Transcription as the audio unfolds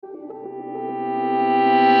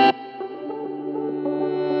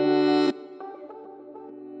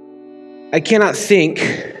I cannot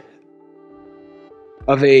think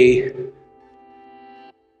of a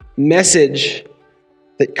message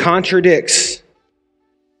that contradicts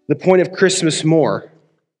the point of Christmas more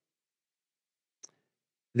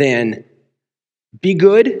than be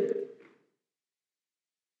good,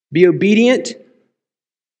 be obedient,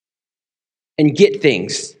 and get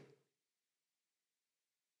things.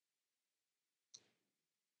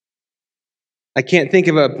 I can't think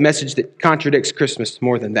of a message that contradicts Christmas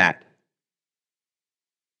more than that.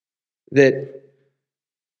 That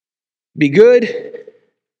be good,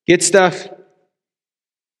 get stuff.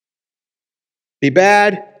 Be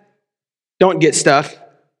bad, don't get stuff.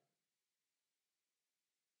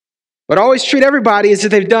 But always treat everybody as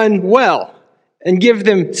if they've done well and give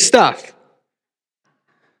them stuff.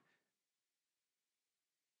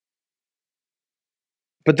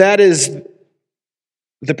 But that is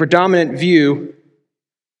the predominant view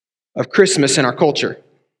of Christmas in our culture.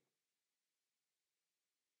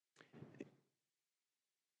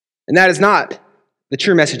 And that is not the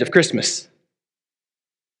true message of Christmas.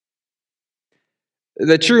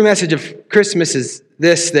 The true message of Christmas is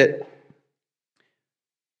this, that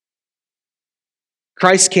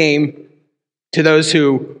Christ came to those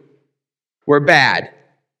who were bad.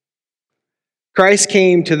 Christ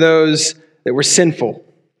came to those that were sinful.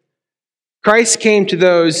 Christ came to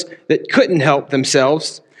those that couldn't help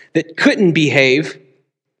themselves, that couldn't behave,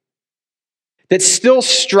 that still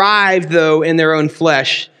strive, though, in their own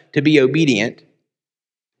flesh to be obedient,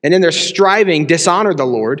 and in their striving dishonored the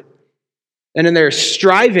Lord, and in their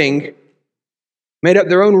striving made up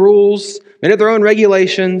their own rules, made up their own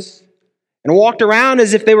regulations, and walked around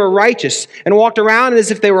as if they were righteous, and walked around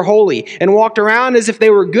as if they were holy, and walked around as if they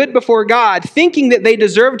were good before God, thinking that they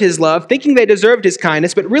deserved His love, thinking they deserved His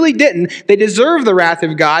kindness, but really didn't. They deserved the wrath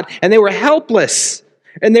of God, and they were helpless,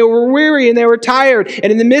 and they were weary, and they were tired.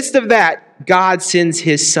 And in the midst of that, God sends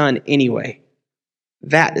His Son anyway.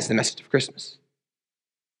 That is the message of Christmas.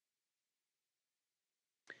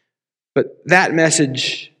 But that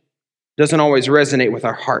message doesn't always resonate with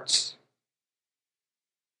our hearts.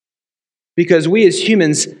 Because we as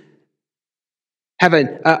humans have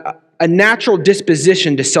a natural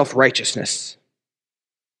disposition to self-righteousness.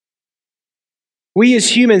 We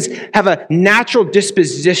as humans have a natural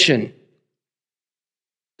disposition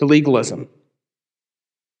to legalism,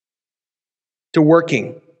 to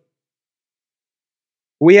working.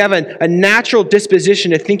 We have a natural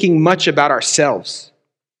disposition to thinking much about ourselves.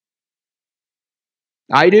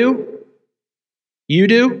 I do. You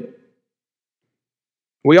do.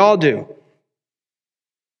 We all do.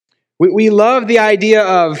 We love the idea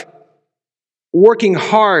of working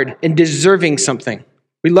hard and deserving something.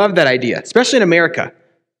 We love that idea, especially in America.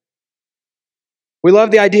 We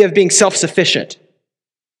love the idea of being self-sufficient,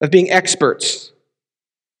 of being experts.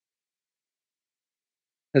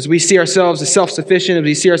 As we see ourselves as self-sufficient, as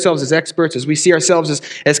we see ourselves as experts, as we see ourselves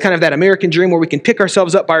as kind of that American dream where we can pick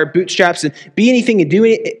ourselves up by our bootstraps and be anything and do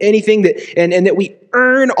anything and that we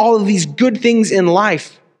earn all of these good things in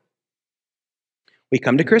life. We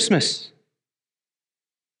come to Christmas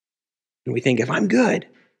and we think, if I'm good,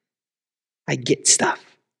 I get stuff.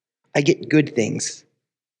 I get good things.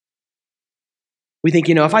 We think,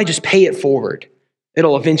 if I just pay it forward,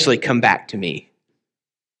 it'll eventually come back to me.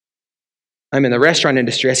 I'm in the restaurant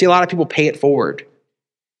industry. I see a lot of people pay it forward.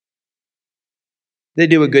 They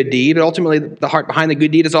do a good deed, but ultimately the heart behind the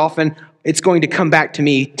good deed is often, it's going to come back to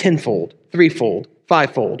me tenfold, threefold,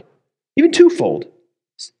 fivefold, even twofold.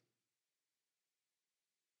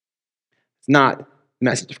 It's not the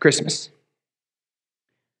message of Christmas.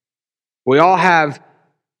 We all have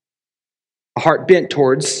a heart bent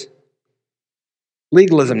towards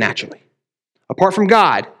legalism naturally. Apart from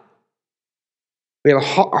God, we have a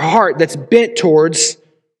heart that's bent towards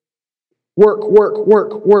work.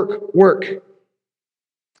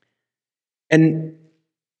 And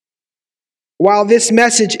while this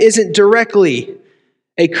message isn't directly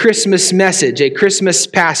a Christmas message, a Christmas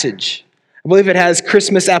passage, I believe it has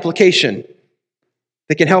Christmas application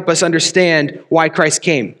that can help us understand why Christ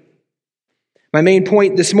came. My main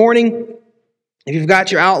point this morning, if you've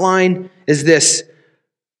got your outline, is this: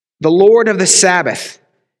 the Lord of the Sabbath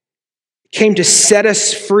came to set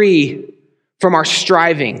us free from our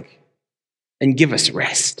striving and give us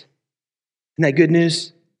rest. Isn't that good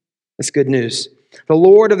news? That's good news. The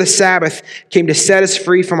Lord of the Sabbath came to set us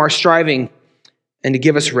free from our striving and to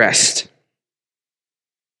give us rest.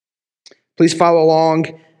 Please follow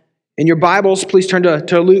along in your Bibles. Please turn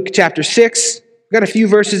to Luke chapter 6. We've got a few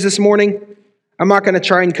verses this morning. I'm not going to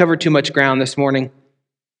try and cover too much ground this morning.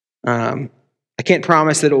 I can't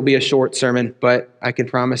promise that it will be a short sermon, but I can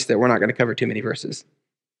promise that we're not going to cover too many verses.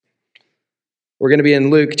 We're going to be in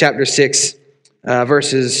Luke chapter 6,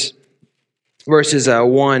 verses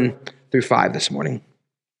 1 through 5 this morning.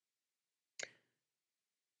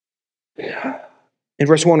 In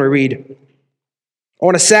verse 1 we read,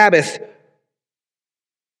 "On a Sabbath,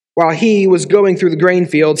 while he was going through the grain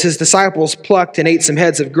fields, his disciples plucked and ate some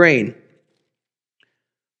heads of grain,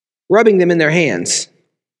 rubbing them in their hands.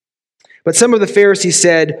 But some of the Pharisees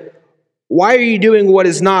said, 'Why are you doing what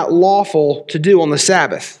is not lawful to do on the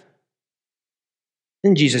Sabbath?'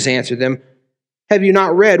 And Jesus answered them, 'Have you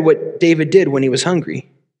not read what David did when he was hungry?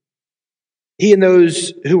 He and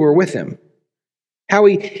those who were with him, how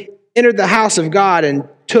he entered the house of God and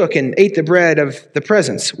took and ate the bread of the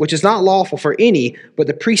presence, which is not lawful for any but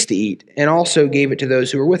the priest to eat, and also gave it to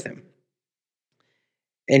those who were with him.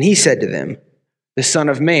 And he said to them, the Son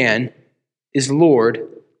of Man is Lord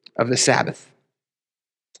of the Sabbath.'"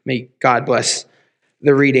 May God bless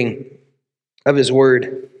the reading of his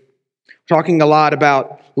word. We're talking a lot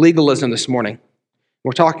about legalism this morning.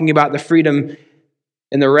 We're talking about the freedom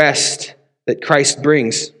and the rest that Christ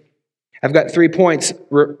brings. I've got 3 points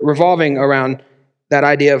revolving around that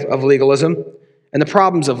idea of legalism, and the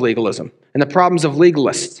problems of legalism, and the problems of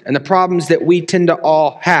legalists, and the problems that we tend to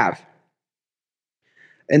all have.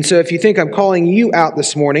 And so if you think I'm calling you out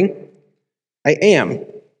this morning, I am,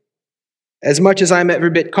 as much as I'm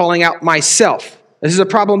every bit calling out myself. This is a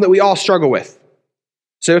problem that we all struggle with.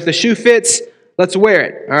 So if the shoe fits, let's wear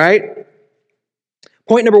it, all right?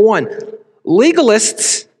 Point number 1,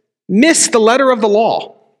 legalists miss the letter of the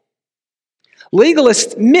law.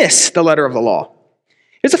 Legalists miss the letter of the law.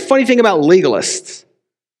 Here's a funny thing about legalists.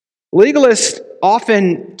 Legalists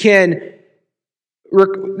often can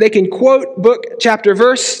quote book, chapter,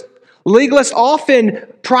 verse. Legalists often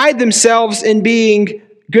pride themselves in being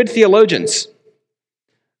good theologians.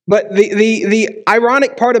 But the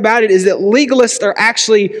ironic part about it is that legalists are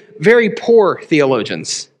actually very poor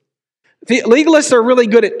theologians. Legalists are really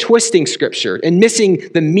good at twisting Scripture and missing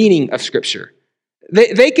the meaning of Scripture.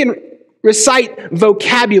 They can recite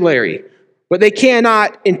vocabulary, but they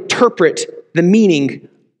cannot interpret the meaning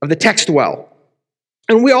of the text well.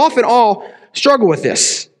 And we often all struggle with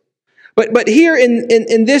this. But here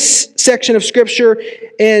in this section of Scripture,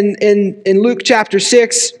 in Luke chapter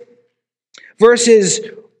 6, verses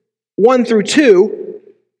 1 through 2,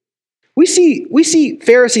 we see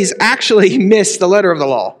Pharisees actually miss the letter of the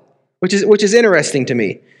law, which is interesting to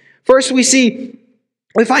me. First, we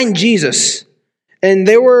find Jesus, and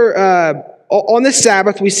they were on this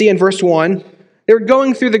Sabbath. We see in verse 1, they were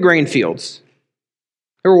going through the grain fields.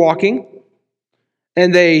 They were walking,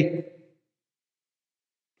 and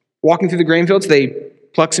walking through the grain fields, they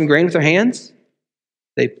pluck some grain with their hands.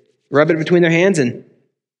 They rub it between their hands, and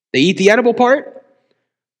they eat the edible part.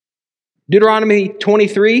 Deuteronomy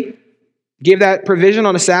 23 gave that provision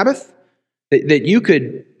on a Sabbath, that you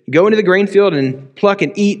could go into the grain field and pluck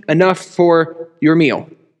and eat enough for your meal.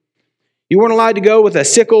 You weren't allowed to go with a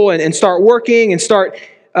sickle and start working and start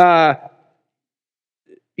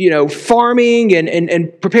farming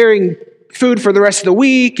and preparing food for the rest of the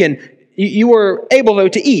week. And you were able, though,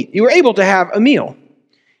 to eat. You were able to have a meal.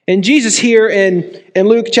 And Jesus here in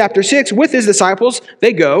Luke chapter 6, with his disciples,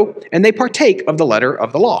 they go and they partake of the letter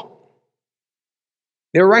of the law.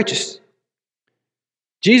 They were righteous.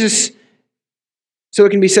 Jesus, so it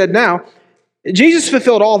can be said now, Jesus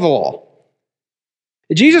fulfilled all the law.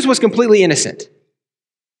 Jesus was completely innocent.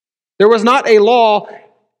 There was not a law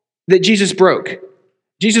that Jesus broke.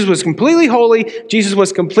 Jesus was completely holy. Jesus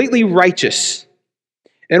was completely righteous.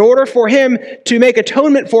 In order for him to make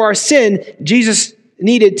atonement for our sin, Jesus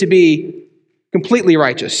needed to be completely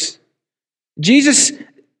righteous. Jesus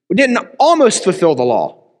didn't almost fulfill the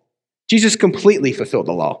law. Jesus completely fulfilled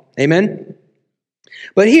the law. Amen?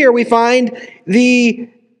 But here we find the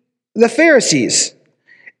Pharisees,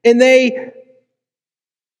 and they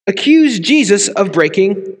accuse Jesus of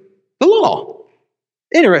breaking the law.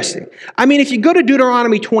 Interesting. I mean, if you go to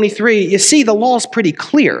Deuteronomy 23, you see the law is pretty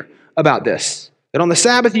clear about this. That on the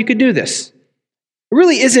Sabbath you could do this. It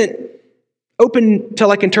really isn't open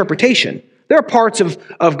to interpretation. There are parts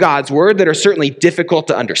of God's word that are certainly difficult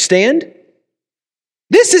to understand.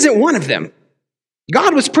 This isn't one of them.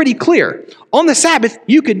 God was pretty clear. On the Sabbath,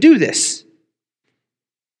 you could do this.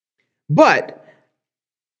 But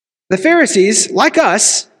the Pharisees, like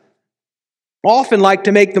us, often like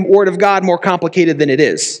to make the word of God more complicated than it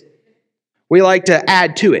is. We like to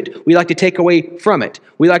add to it. We like to take away from it.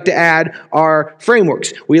 We like to add our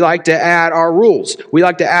frameworks. We like to add our rules. We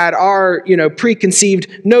like to add our,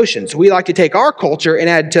 preconceived notions. We like to take our culture and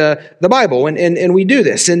add to the Bible, and we do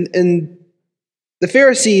this. And the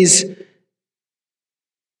Pharisees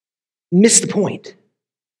miss the point.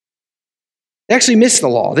 They actually miss the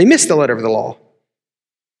law. They miss the letter of the law.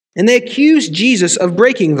 And they accuse Jesus of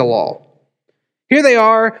breaking the law. Here they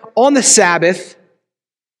are on the Sabbath.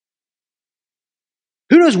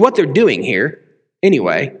 Who knows what they're doing here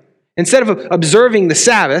anyway? Instead of observing the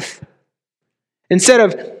Sabbath, instead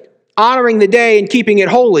of honoring the day and keeping it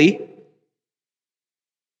holy,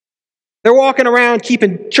 they're walking around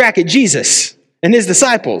keeping track of Jesus and his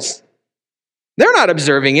disciples. They're not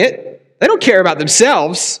observing it. They don't care about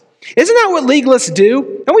themselves. Isn't that what legalists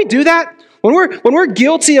do? Don't we do that? When we're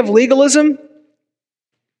guilty of legalism,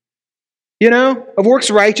 of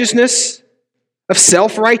works righteousness, of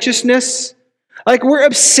self-righteousness, like we're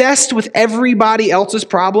obsessed with everybody else's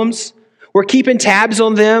problems. We're keeping tabs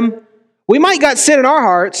on them. We might got sin in our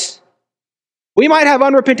hearts. We might have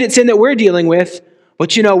unrepentant sin that we're dealing with,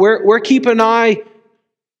 but we're keeping an eye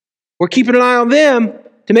on them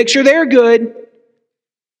to make sure they're good,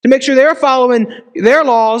 to make sure they're following their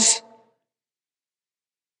laws.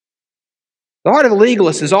 The heart of the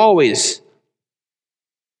legalist is always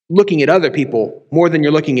looking at other people more than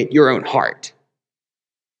you're looking at your own heart.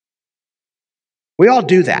 We all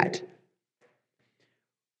do that.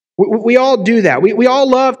 We all do that. We all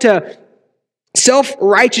love to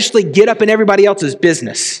self-righteously get up in everybody else's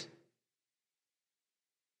business.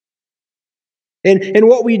 And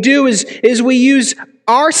what we do is we use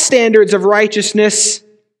our standards of righteousness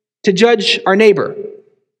to judge our neighbor.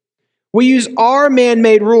 We use our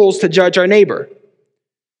man-made rules to judge our neighbor.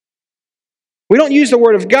 We don't use the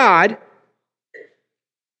word of God.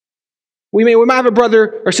 We might have a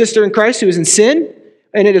brother or sister in Christ who is in sin,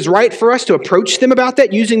 and it is right for us to approach them about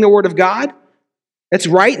that using the word of God. That's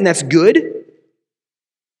right and that's good.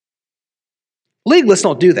 Legalists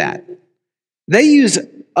don't do that. They use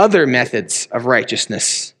other methods of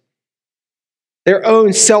righteousness, their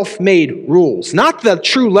own self-made rules, not the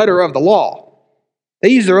true letter of the law. They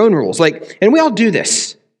use their own rules. And we all do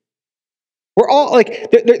this. We're all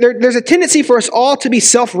there's a tendency for us all to be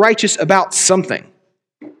self-righteous about something.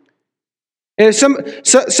 And some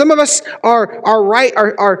of us are right.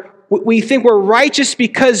 We think we're righteous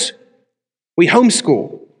because we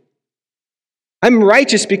homeschool. I'm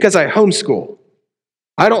righteous because I homeschool.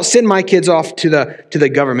 I don't send my kids off to the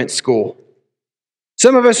government school.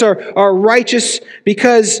 Some of us are righteous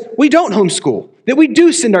because we don't homeschool, that we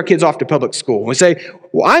do send our kids off to public school. We say,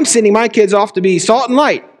 well, I'm sending my kids off to be salt and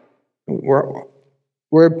light.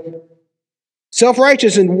 We're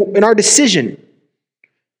self-righteous in our decision.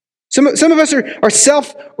 Some of us are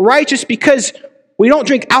self-righteous because we don't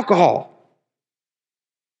drink alcohol.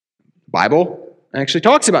 The Bible actually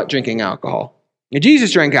talks about drinking alcohol. And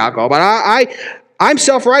Jesus drank alcohol, but I'm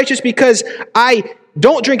self-righteous because I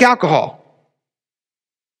don't drink alcohol.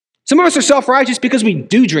 Some of us are self-righteous because we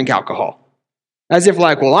do drink alcohol. As if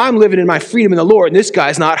I'm living in my freedom in the Lord, and this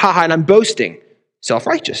guy's not, and I'm boasting.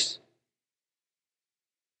 Self-righteous.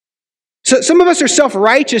 So some of us are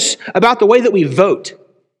self-righteous about the way that we vote.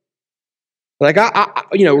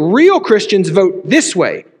 Real Christians vote this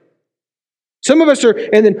way. Some of us are,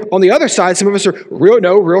 and then on the other side, some of us are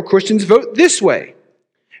real Christians vote this way.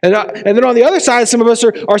 And then on the other side, some of us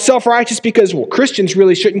are self-righteous because, Christians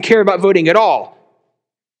really shouldn't care about voting at all.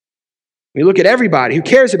 We look at everybody who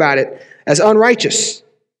cares about it as unrighteous.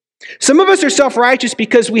 Some of us are self-righteous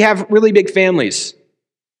because we have really big families.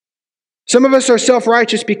 Some of us are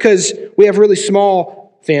self-righteous because we have really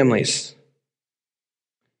small families.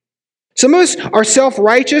 Some of us are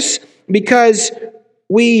self-righteous because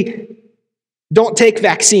we don't take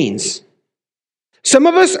vaccines. Some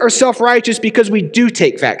of us are self-righteous because we do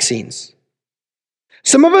take vaccines.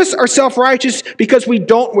 Some of us are self-righteous because we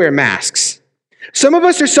don't wear masks. Some of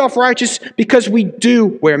us are self-righteous because we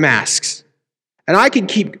do wear masks. And I could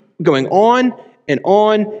keep going on and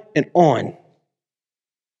on and on.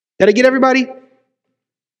 Did I get everybody?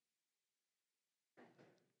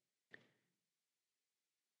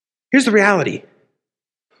 Here's the reality.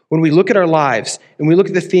 When we look at our lives and we look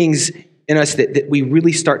at the things in us that we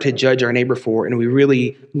really start to judge our neighbor for, and we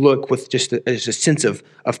really look with just a sense of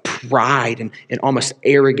pride and almost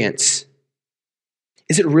arrogance,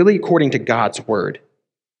 is it really according to God's word?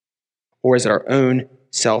 Or is it our own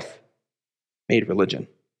self-made religion?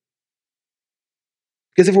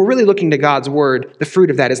 Because if we're really looking to God's word, the fruit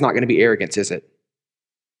of that is not going to be arrogance, is it?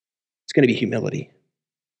 It's going to be humility.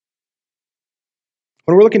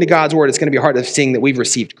 When we're looking to God's word, it's going to be a heart of seeing that we've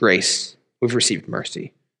received grace, we've received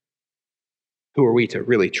mercy. Who are we to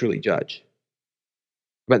really, truly judge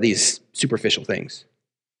about these superficial things?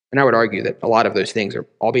 And I would argue that a lot of those things are,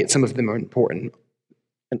 albeit some of them are important,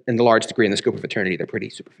 in the large degree in the scope of eternity, they're pretty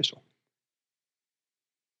superficial.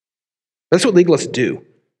 That's what legalists do.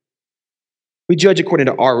 We judge according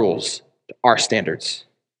to our rules, to our standards.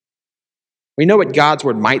 We know what God's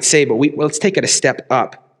word might say, but let's take it a step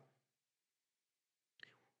up.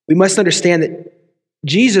 We must understand that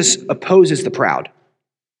Jesus opposes the proud.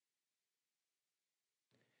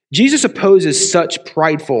 Jesus opposes such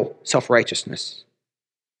prideful self-righteousness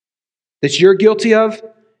that you're guilty of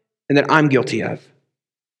and that I'm guilty of.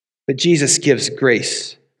 But Jesus gives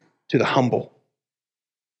grace to the humble.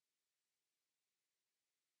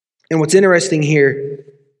 And what's interesting here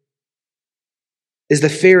is the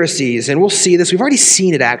Pharisees, and we'll see this. We've already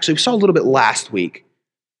seen it, actually. We saw a little bit last week.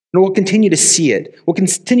 And we'll continue to see it. We'll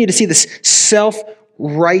continue to see this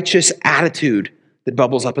self-righteous attitude that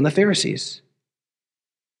bubbles up in the Pharisees.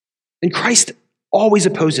 And Christ always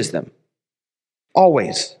opposes them.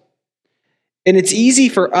 Always. And it's easy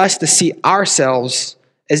for us to see ourselves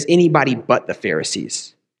as anybody but the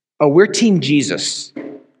Pharisees. Oh, we're Team Jesus.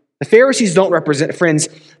 The Pharisees don't represent, friends,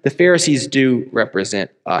 the Pharisees do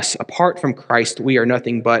represent us. Apart from Christ, we are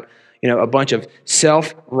nothing but, a bunch of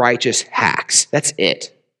self-righteous hacks. That's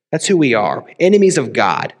it. That's who we are. Enemies of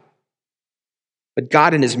God. But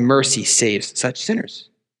God in his mercy saves such sinners.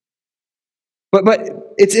 But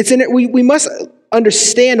we must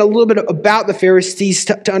understand a little bit about the Pharisees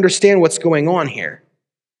to understand what's going on here.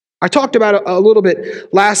 I talked about it a little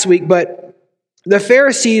bit last week, but the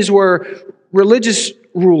Pharisees were religious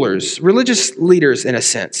rulers, religious leaders in a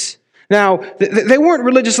sense. Now, they weren't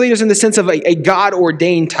religious leaders in the sense of a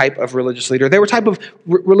God-ordained type of religious leader. They were a type of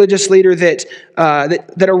religious leader that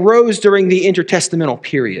arose during the intertestamental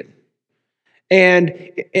period. And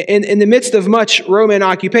in the midst of much Roman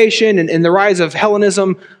occupation and the rise of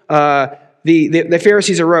Hellenism, the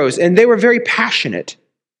Pharisees arose. And they were very passionate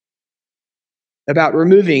about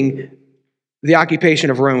removing the occupation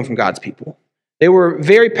of Rome from God's people. They were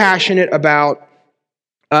very passionate about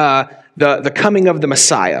the coming of the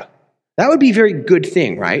Messiah. That would be a very good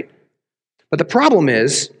thing, right? But the problem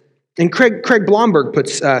is, and Craig Blomberg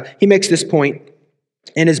he makes this point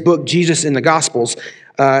in his book, Jesus in the Gospels.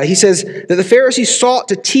 He says that the Pharisees sought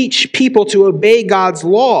to teach people to obey God's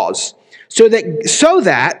laws so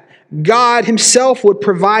that God himself would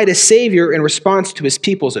provide a savior in response to his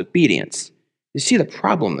people's obedience. You see the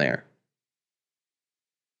problem there?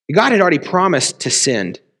 God had already promised to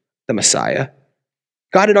send the Messiah.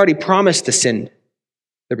 God had already promised to send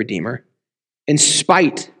the Redeemer in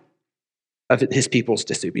spite of his people's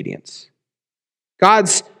disobedience.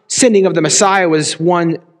 God's sending of the Messiah was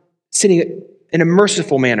one sending in a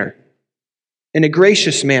merciful manner, in a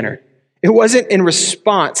gracious manner. It wasn't in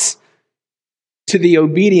response to the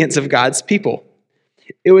obedience of God's people.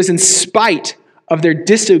 It was in spite of their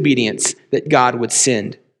disobedience that God would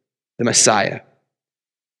send the Messiah.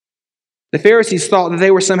 The Pharisees thought that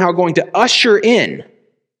they were somehow going to usher in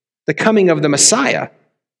the coming of the Messiah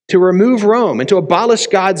to remove Rome and to abolish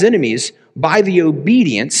God's enemies by the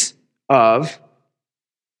obedience of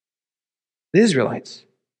the Israelites.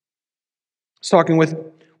 I was talking with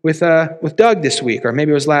Doug this week, or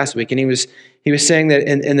maybe it was last week, and he was saying that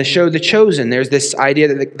in the show The Chosen, there's this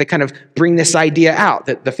idea that they kind of bring this idea out,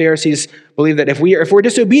 that the Pharisees believe that if we're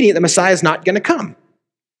disobedient, the Messiah is not going to come.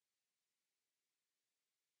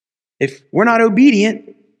 If we're not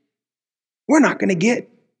obedient, we're not going to get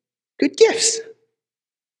good gifts.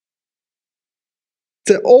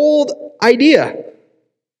 It's an old idea.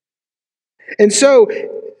 And so,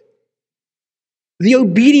 the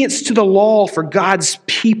obedience to the law for God's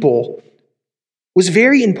people was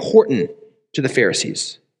very important to the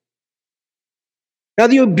Pharisees. Now,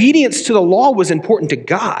 the obedience to the law was important to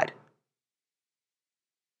God.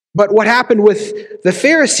 But what happened with the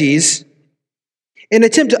Pharisees, in an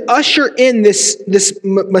attempt to usher in this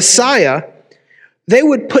Messiah, they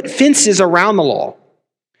would put fences around the law.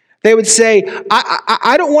 They would say,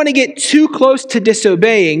 I don't want to get too close to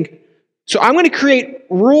disobeying, so I'm going to create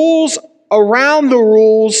rules around the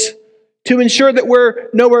rules to ensure that we're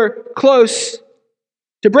nowhere close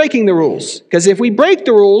to breaking the rules. Because if we break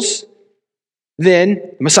the rules, then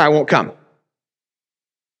the Messiah won't come.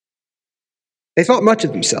 They thought much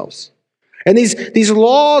of themselves. And these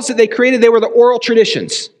laws that they created, they were the oral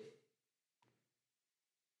traditions.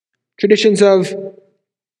 Traditions of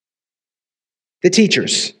the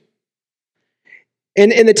teachers.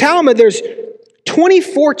 In the Talmud, there's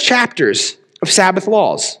 24 chapters of Sabbath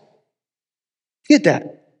laws. Get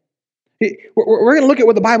that? We're going to look at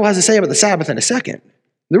what the Bible has to say about the Sabbath in a second.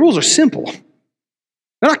 The rules are simple.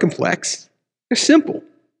 They're not complex. They're simple.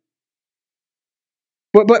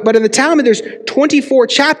 But in the Talmud, there's 24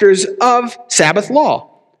 chapters of Sabbath law.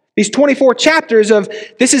 These 24 chapters of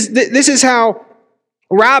this is how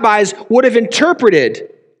rabbis would have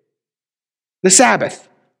interpreted the Sabbath.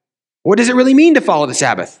 What does it really mean to follow the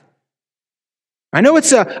Sabbath? I know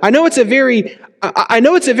it's a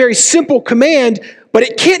very simple command, but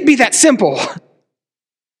it can't be that simple.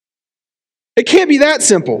 It can't be that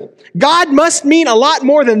simple. God must mean a lot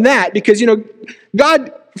more than that because,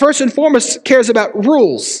 God, first and foremost, cares about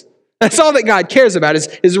rules. That's all that God cares about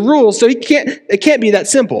is rules, so it can't be that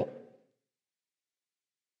simple.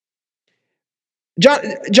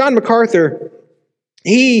 John MacArthur,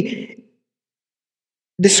 he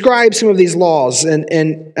describes some of these laws,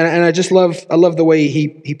 and I just love the way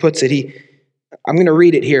he puts it. I'm going to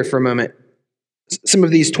read it here for a moment. Some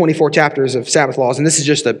of these 24 chapters of Sabbath laws, and this is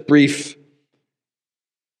just a brief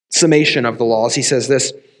summation of the laws. He says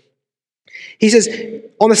this. He says,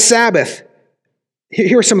 on the Sabbath,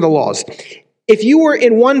 here are some of the laws. If you were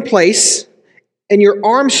in one place and your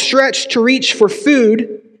arm stretched to reach for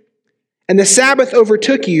food, and the Sabbath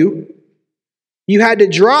overtook you, you had to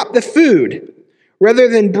drop the food rather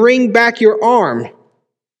than bring back your arm,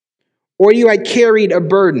 or you had carried a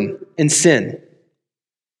burden and sin.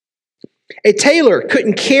 A tailor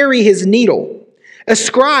couldn't carry his needle. A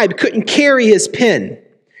scribe couldn't carry his pen.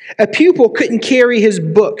 A pupil couldn't carry his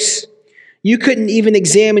books. You couldn't even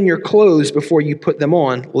examine your clothes before you put them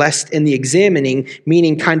on, lest in the examining,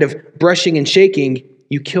 meaning kind of brushing and shaking,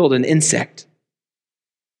 you killed an insect.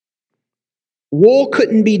 Wool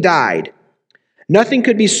couldn't be dyed. Nothing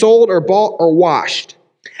could be sold or bought or washed.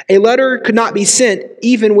 A letter could not be sent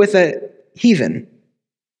even with a heathen.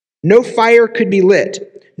 No fire could be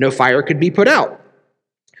lit. No fire could be put out.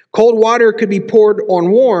 Cold water could be poured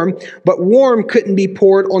on warm, but warm couldn't be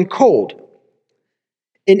poured on cold.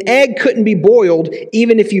 An egg couldn't be boiled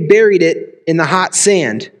even if you buried it in the hot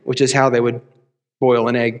sand, which is how they would boil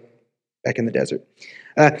an egg back in the desert.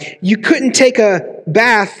 You couldn't take a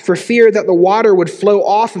bath for fear that the water would flow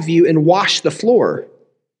off of you and wash the floor.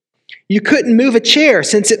 You couldn't move a chair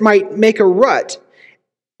since it might make a rut,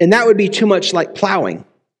 and that would be too much like plowing.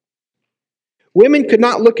 Women could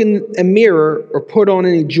not look in a mirror or put on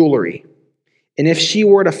any jewelry. And if she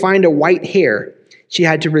were to find a white hair, she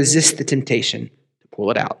had to resist the temptation to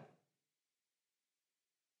pull it out.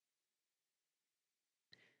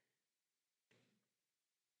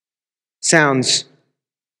 Sounds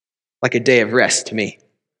like a day of rest to me.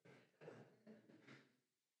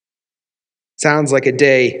 Sounds like a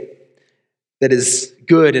day that is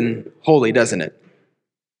good and holy, doesn't it?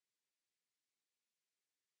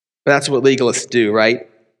 But that's what legalists do, right?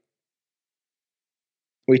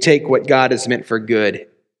 We take what God has meant for good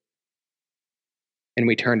and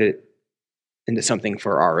we turn it into something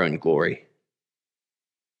for our own glory.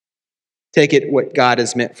 Take it what God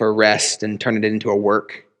has meant for rest and turn it into a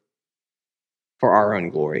work for our own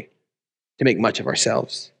glory, to make much of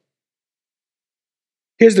ourselves.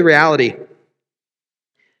 Here's the reality.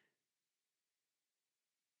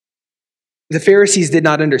 The Pharisees did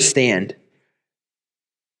not understand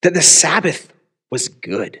that the Sabbath was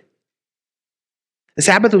good. The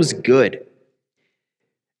Sabbath was good.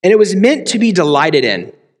 And it was meant to be delighted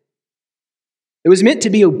in. It was meant to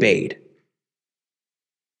be obeyed.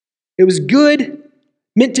 It was good,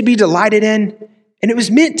 meant to be delighted in, and it was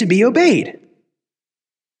meant to be obeyed.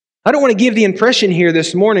 I don't want to give the impression here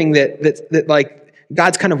this morning that like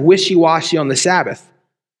God's kind of wishy-washy on the Sabbath.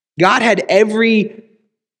 God had every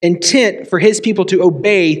intent for his people to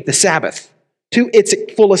obey the Sabbath to its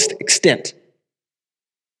fullest extent.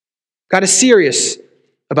 God is serious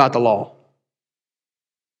about the law.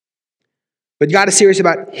 But God is serious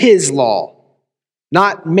about his law,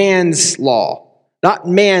 not man's law, not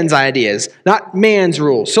man's ideas, not man's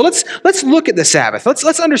rules. So let's look at the Sabbath.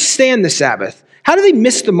 Let's understand the Sabbath. How do they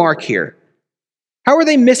miss the mark here? How are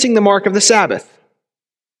they missing the mark of the Sabbath?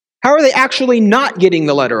 How are they actually not getting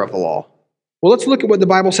the letter of the law? Well, let's look at what the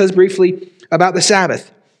Bible says briefly about the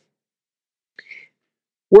Sabbath.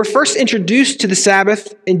 We're first introduced to the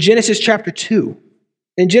Sabbath in Genesis chapter 2.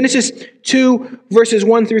 In Genesis 2, verses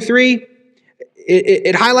 1 through 3,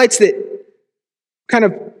 it highlights that kind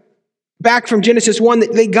of back from Genesis 1,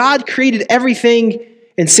 that God created everything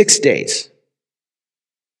in 6 days.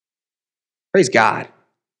 Praise God.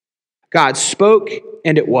 God spoke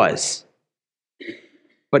and it was.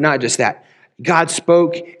 But not just that. God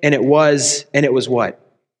spoke and it was what?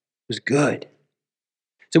 It was good.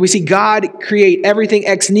 So we see God create everything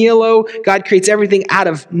ex nihilo. God creates everything out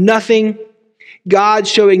of nothing. God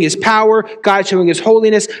showing his power. God showing his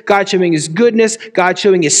holiness. God showing his goodness. God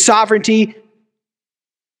showing his sovereignty.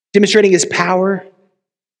 Demonstrating his power.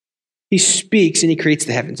 He speaks and he creates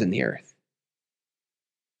the heavens and the earth.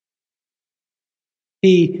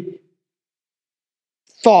 He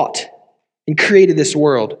thought and created this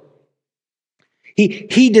world.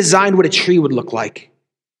 He designed what a tree would look like.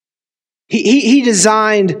 He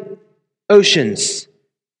designed oceans.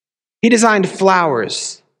 He designed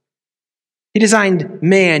flowers. He designed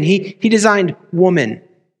man. He designed woman.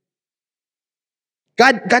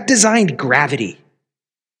 God designed gravity.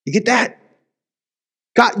 You get that?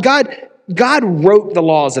 God wrote the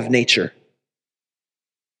laws of nature.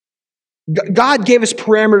 God gave us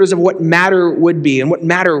parameters of what matter would be and what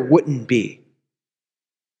matter wouldn't be.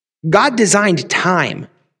 God designed time.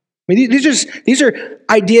 I mean, these are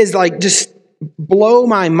ideas like just blow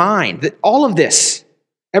my mind. That all of this,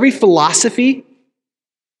 every philosophy,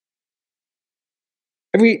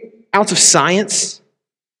 every ounce of science,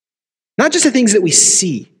 not just the things that we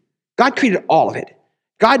see. God created all of it.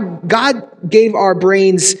 God gave our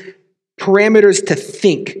brains parameters to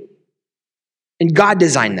think. And God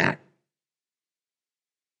designed that.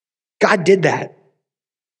 God did that.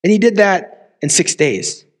 And he did that in 6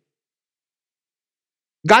 days.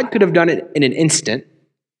 God could have done it in an instant,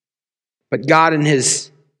 but God in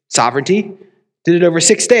his sovereignty did it over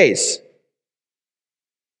 6 days.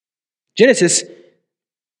 Genesis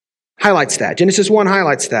highlights that. Genesis 1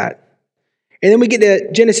 highlights that. And then we get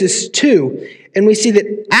to Genesis 2, and we see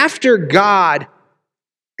that after God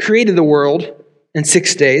created the world in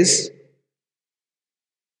 6 days,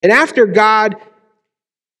 and after God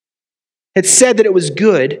had said that it was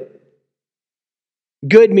good,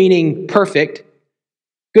 good meaning perfect,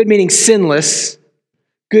 good meaning sinless,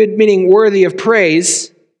 good meaning worthy of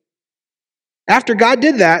praise, after God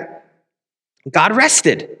did that, God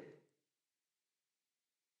rested.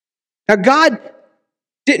 Now, God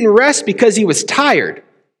didn't rest because he was tired. It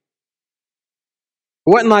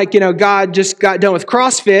wasn't like, God just got done with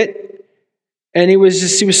CrossFit and he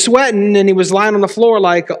was sweating and he was lying on the floor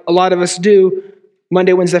like a lot of us do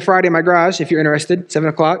Monday, Wednesday, Friday in my garage, if you're interested, 7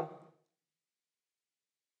 o'clock.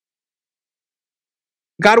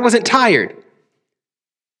 God wasn't tired.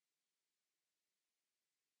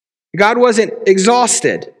 God wasn't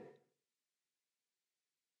exhausted.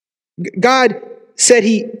 God said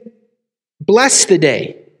he blessed the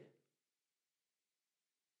day.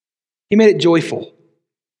 He made it joyful. It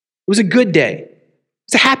was a good day.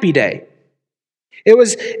 It's a happy day. It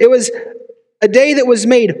was a day that was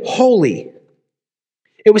made holy.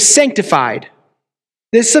 It was sanctified.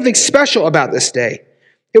 There's something special about this day.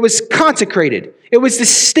 It was consecrated. It was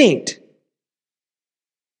distinct.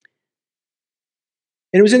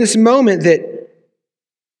 And it was in this moment that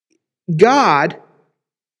God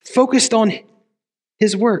focused on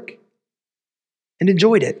his work and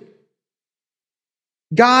enjoyed it.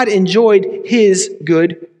 God enjoyed his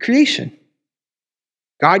good creation.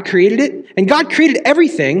 God created it, and God created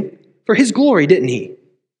everything for his glory, didn't he?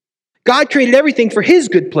 God created everything for his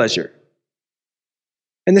good pleasure.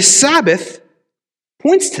 And the Sabbath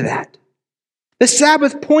points to that. The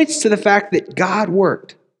Sabbath points to the fact that God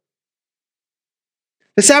worked.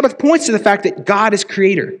 The Sabbath points to the fact that God is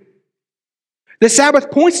creator. The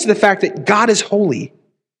Sabbath points to the fact that God is holy.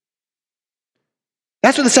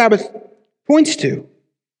 That's what the Sabbath points to.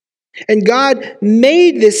 And God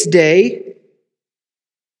made this day,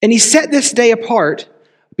 and he set this day apart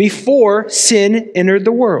before sin entered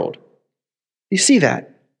the world. You see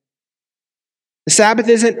that? The Sabbath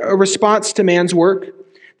isn't a response to man's work.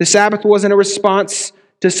 The Sabbath wasn't a response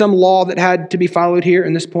to some law that had to be followed here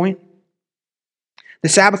in this point. The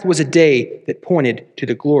Sabbath was a day that pointed to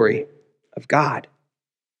the glory of God,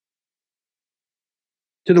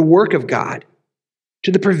 to the work of God,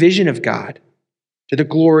 to the provision of God, to the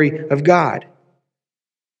glory of God.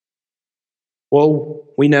 Well,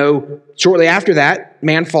 we know shortly after that,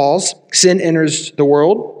 man falls, sin enters the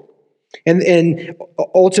world, and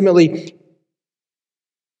ultimately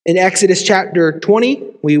in Exodus chapter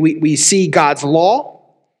 20, we see God's law,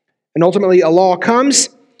 and ultimately a law comes.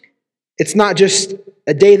 It's not just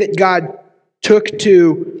a day that God took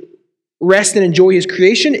to rest and enjoy his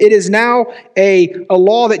creation. It is now a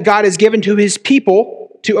law that God has given to his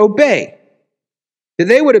people to obey, that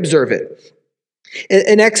they would observe it.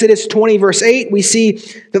 In Exodus 20, verse 8, we see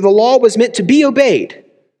that the law was meant to be obeyed.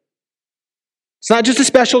 It's not just a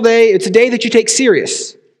special day, it's a day that you take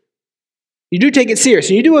serious. You do take it serious,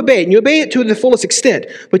 and you do obey it, and you obey it to the fullest extent,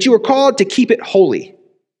 but you are called to keep it holy.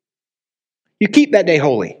 You keep that day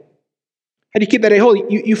holy. How do you keep that day holy?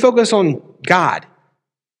 You focus on God.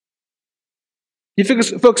 You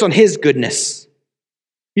focus on his goodness.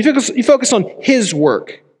 You focus on his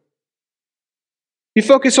work. You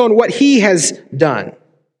focus on what he has done.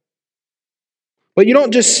 But you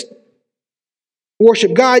don't just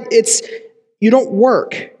worship God, you don't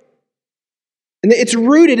work. And it's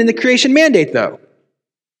rooted in the creation mandate, though.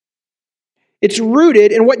 It's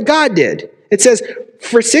rooted in what God did. It says,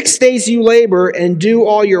 for 6 days you labor and do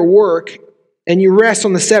all your work, and you rest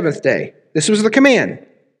on the seventh day. This was the command.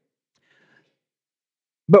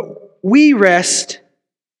 But we rest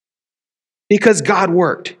because God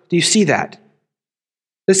worked. Do you see that?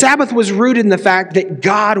 The Sabbath was rooted in the fact that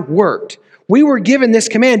God worked. We were given this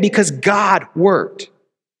command because God worked.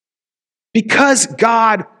 Because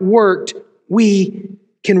God worked, we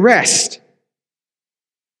can rest.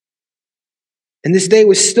 And this day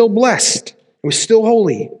was still blessed. It was still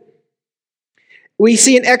holy. We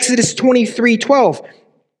see in Exodus 23:12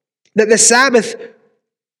 that the Sabbath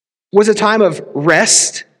was a time of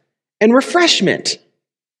rest and refreshment.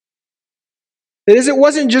 That is, it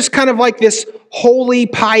wasn't just kind of like this holy,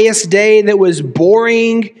 pious day that was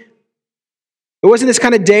boring. It wasn't this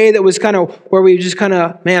kind of day that was kind of where we just kind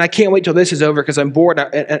of, man, I can't wait till this is over because I'm bored.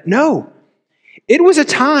 No. It was a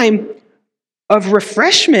time of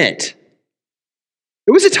refreshment.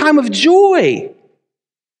 It was a time of joy.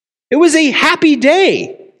 It was a happy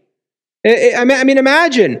day. I mean,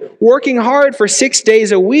 imagine working hard for 6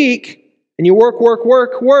 days a week and you work.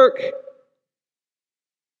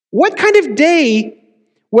 What kind of day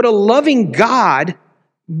would a loving God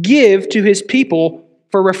give to his people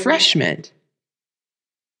for refreshment?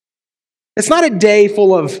 It's not a day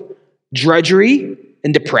full of drudgery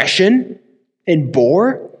and depression and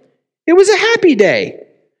bore. It was a happy day.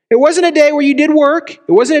 It wasn't a day where you did work.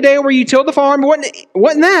 It wasn't a day where you tilled the farm. It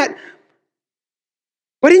wasn't that.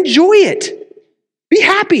 But enjoy it. Be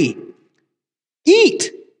happy.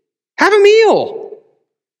 Eat. Have a meal.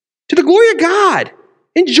 To the glory of God.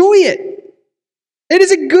 Enjoy it. It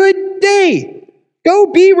is a good day.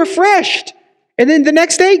 Go be refreshed. And then the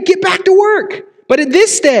next day, get back to work. But at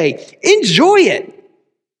this day, enjoy it.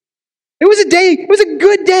 It was a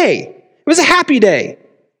good day. It was a happy day.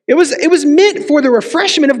 It was meant for the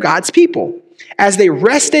refreshment of God's people as they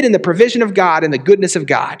rested in the provision of God and the goodness of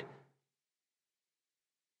God.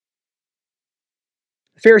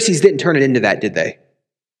 The Pharisees didn't turn it into that, did they?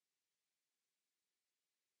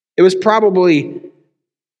 It was probably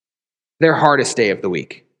their hardest day of the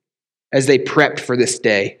week as they prepped for this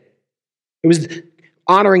day. It was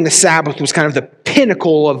honoring the Sabbath was kind of the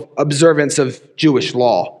pinnacle of observance of Jewish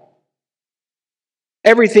law.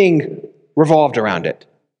 Everything revolved around it.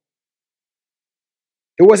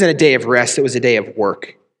 It wasn't a day of rest, it was a day of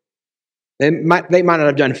work. They might not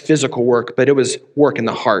have done physical work, but it was work in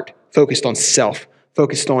the heart, focused on self,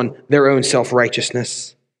 focused on their own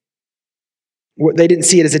self-righteousness. They didn't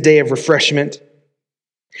see it as a day of refreshment.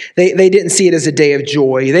 They didn't see it as a day of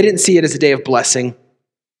joy. They didn't see it as a day of blessing.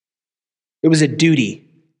 It was a duty.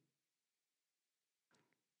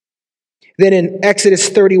 Then in Exodus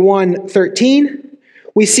 31:13,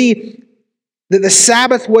 we see that the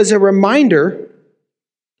Sabbath was a reminder.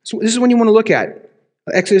 So this is when you want to look at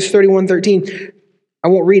Exodus 31:13. I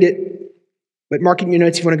won't read it, but mark it in your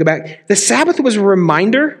notes if you want to go back. The Sabbath was a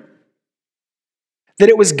reminder that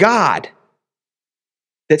it was God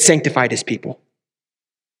that sanctified his people.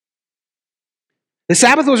 The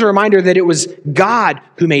Sabbath was a reminder that it was God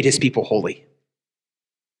who made his people holy.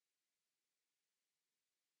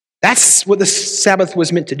 That's what the Sabbath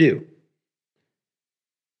was meant to do.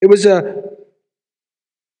 It was a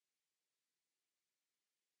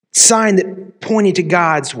sign that pointed to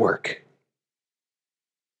God's work,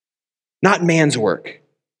 not man's work.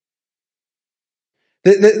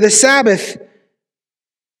 The Sabbath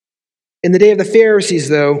in the day of the Pharisees,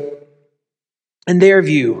 though, in their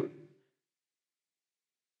view,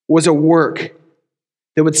 was a work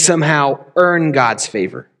that would somehow earn God's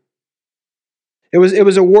favor. It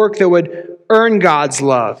was a work that would earn God's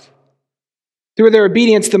love. Through their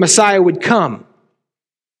obedience, the Messiah would come.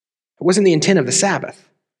 It wasn't the intent of the Sabbath.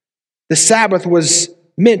 The Sabbath was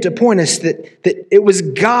meant to point us that it was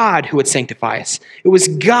God who would sanctify us. It was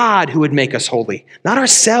God who would make us holy, not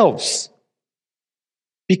ourselves.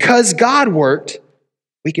 Because God worked,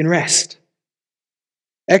 we can rest.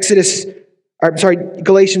 Galatians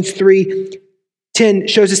 3:10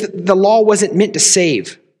 shows us that the law wasn't meant to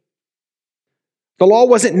save. The law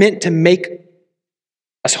wasn't meant to make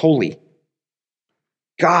us holy.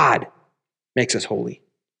 God makes us holy.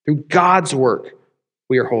 Through God's work,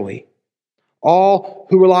 we are holy. All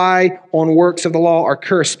who rely on works of the law are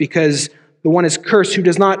cursed, because the one is cursed who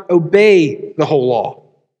does not obey the whole law.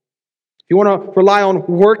 If you want to rely on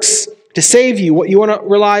works to save you, you want to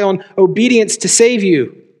rely on obedience to save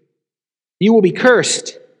you, you will be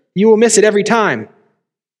cursed. You will miss it every time.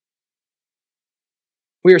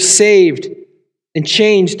 We are saved and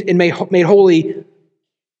changed and made holy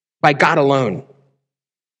by God alone.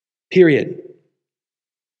 Period.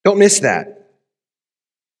 Don't miss that.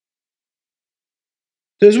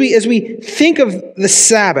 So as we think of the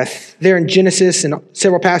Sabbath there in Genesis and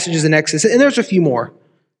several passages in Exodus, and there's a few more,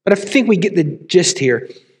 But I think we get the gist here.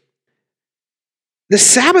 The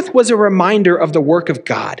Sabbath was a reminder of the work of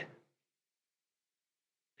God.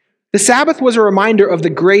 The Sabbath was a reminder of the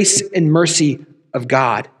grace and mercy of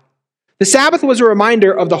God. The Sabbath was a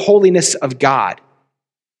reminder of the holiness of God.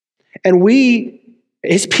 And we,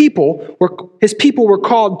 his people were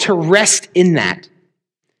called to rest in that.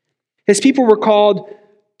 His people were called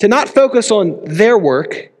to not focus on their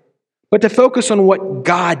work, but to focus on what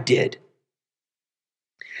God did.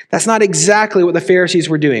 That's not exactly what the Pharisees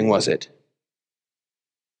were doing, was it?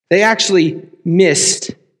 They actually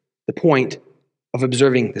missed the point of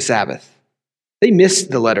observing the Sabbath. They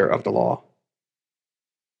missed the letter of the law.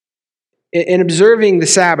 In observing the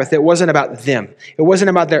Sabbath, it wasn't about them. It wasn't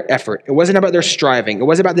about their effort. It wasn't about their striving. It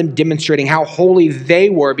wasn't about them demonstrating how holy they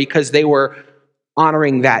were because they were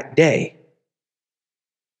honoring that day.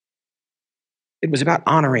 It was about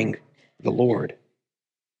honoring the Lord.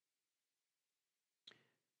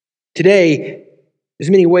 Today, there's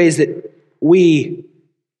many ways that we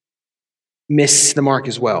miss the mark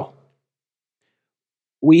as well.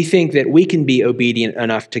 We think that we can be obedient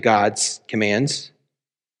enough to God's commands,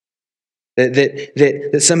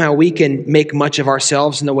 that somehow we can make much of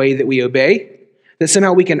ourselves in the way that we obey, that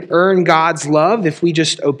somehow we can earn God's love if we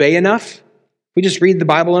just obey enough, if we just read the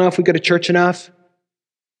Bible enough, we go to church enough.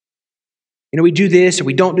 We do this or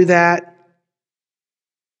we don't do that.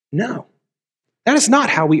 No, that is not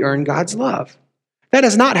how we earn God's love. That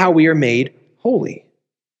is not how we are made holy.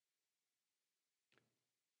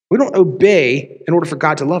 We don't obey in order for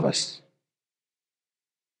God to love us.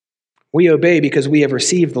 We obey because we have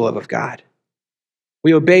received the love of God.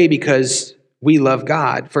 We obey because we love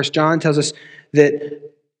God. 1 John tells us that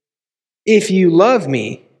if you love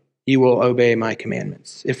me, you will obey my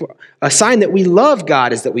commandments. A sign that we love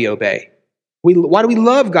God is that we obey. Why do we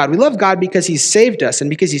love God? We love God because he's saved us and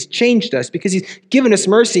because he's changed us, because he's given us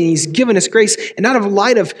mercy and he's given us grace. And out of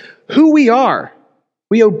light of who we are,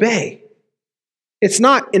 we obey. It's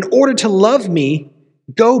not in order to love me,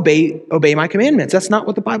 go obey my commandments. That's not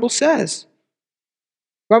what the Bible says.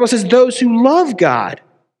 The Bible says those who love God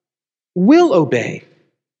will obey.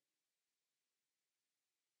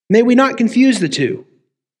 May we not confuse the two.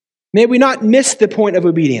 May we not miss the point of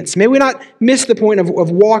obedience. May we not miss the point of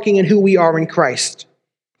walking in who we are in Christ.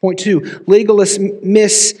 Point 2, legalists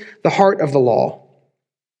miss the heart of the law.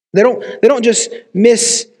 They don't just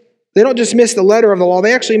miss the letter of the law,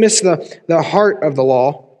 they actually miss the heart of the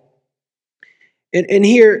law. And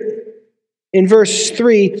here in verse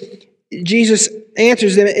 3, Jesus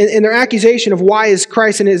answers them in their accusation of why is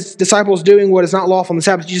Christ and his disciples doing what is not lawful on the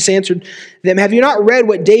Sabbath. Jesus answered them, "Have you not read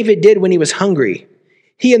what David did when he was hungry?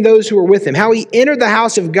 He and those who were with him, how he entered the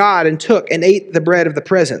house of God and took and ate the bread of the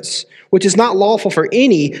presence, which is not lawful for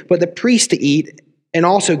any but the priest to eat, and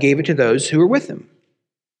also gave it to those who were with him."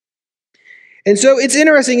 And so it's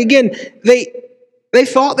interesting, again, they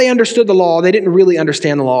thought they understood the law. They didn't really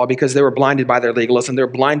understand the law because they were blinded by their legalism. They were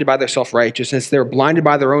blinded by their self-righteousness. They were blinded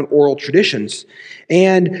by their own oral traditions.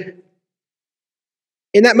 And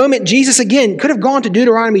in that moment, Jesus, again, could have gone to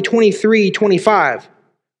Deuteronomy 23:25.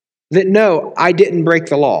 That no, I didn't break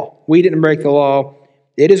the law. We didn't break the law.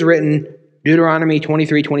 It is written, Deuteronomy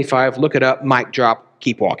 23:25, look it up, mic drop,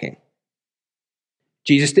 keep walking.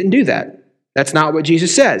 Jesus didn't do that. That's not what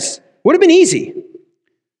Jesus says. Would have been easy.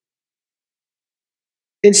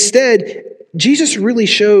 Instead, Jesus really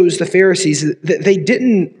shows the Pharisees that they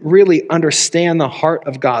didn't really understand the heart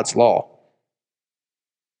of God's law.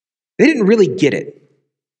 They didn't really get it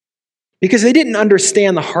because they didn't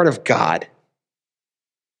understand the heart of God.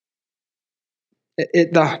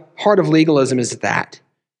 The heart of legalism is that.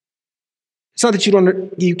 It's not that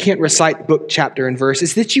you can't recite book, chapter, and verse.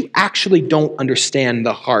 It's that you actually don't understand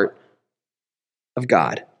the heart of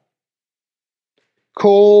God.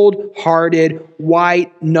 Cold-hearted,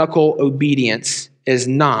 white-knuckle obedience is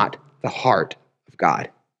not the heart of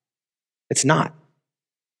God. It's not.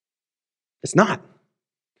 It's not.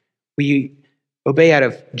 We obey out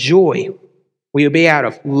of joy. We obey out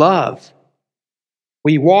of love.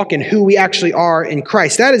 We walk in who we actually are in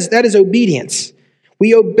Christ. That is obedience.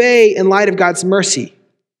 We obey in light of God's mercy.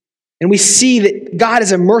 And we see that God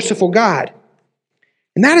is a merciful God.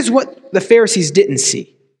 And that is what the Pharisees didn't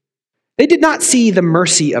see. They did not see the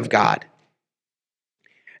mercy of God.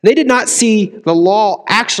 They did not see the law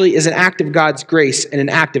actually as an act of God's grace and an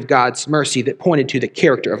act of God's mercy that pointed to the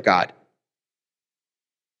character of God.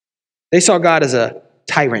 They saw God as a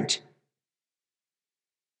tyrant.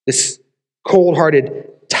 This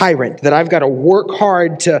cold-hearted tyrant that I've got to work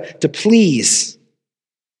hard to please.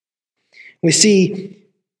 We see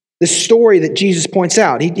the story that Jesus points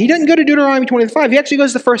out. He doesn't go to Deuteronomy 25. He actually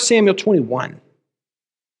goes to 1 Samuel 21.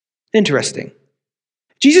 Interesting.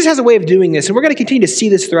 Jesus has a way of doing this, and we're going to continue to see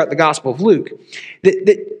this throughout the Gospel of Luke.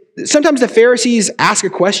 Sometimes the Pharisees ask a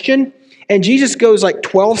question, and Jesus goes like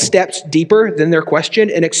 12 steps deeper than their question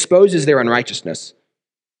and exposes their unrighteousness.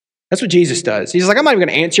 That's what Jesus does. He's like, I'm not even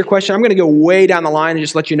going to answer your question. I'm going to go way down the line and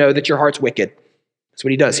just let you know that your heart's wicked. That's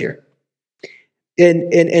what he does here.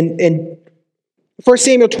 In 1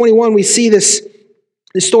 Samuel 21, we see this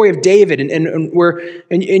story of David,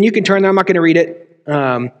 and you can turn there. I'm not going to read it,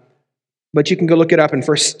 but you can go look it up in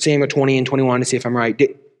 1 Samuel 20 and 21 to see if I'm right.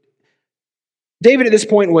 David at this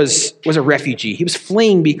point was a refugee. He was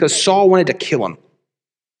fleeing because Saul wanted to kill him.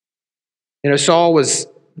 Saul was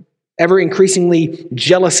ever increasingly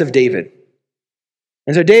jealous of David.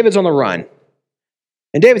 And so David's on the run.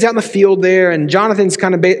 And David's out in the field there, and Jonathan's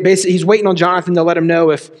kind of basically, he's waiting on Jonathan to let him know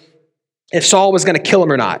if Saul was going to kill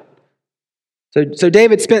him or not. So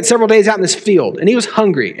David spent several days out in this field, and he was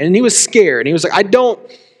hungry, and he was scared. And he was like, I'm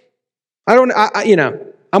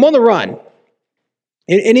on the run.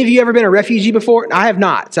 Any of you ever been a refugee before? I have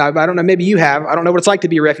not. So I don't know, maybe you have. I don't know what it's like to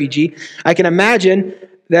be a refugee. I can imagine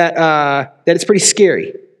that it's pretty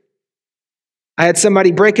scary. I had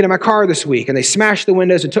somebody break into my car this week, and they smashed the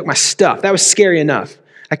windows and took my stuff. That was scary enough.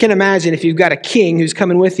 I can imagine if you've got a king who's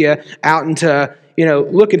coming with you out into,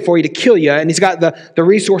 looking for you to kill you, and he's got the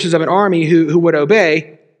resources of an army who would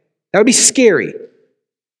obey. That would be scary.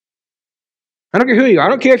 I don't care who you are. I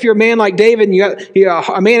don't care if you're a man like David and you're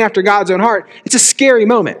a man after God's own heart. It's a scary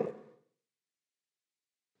moment.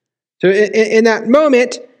 So in that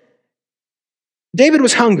moment, David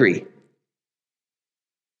was hungry.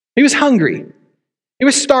 He was hungry. He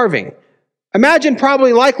was starving. Imagine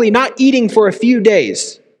probably likely not eating for a few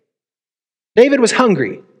days. David was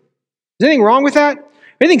hungry. Is anything wrong with that?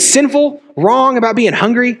 Anything sinful, wrong about being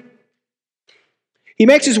hungry? He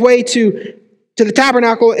makes his way to the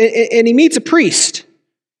tabernacle, and he meets a priest.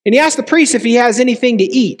 And he asks the priest if he has anything to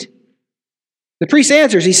eat. The priest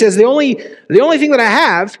answers. He says, the only thing that I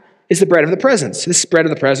have is the bread of the presence. This bread of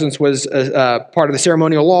the presence was part of the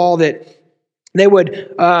ceremonial law that they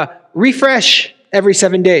would refresh every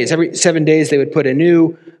 7 days. Every 7 days they would put a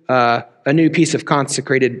new piece of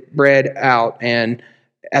consecrated bread out, and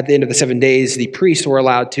at the end of the 7 days, the priests were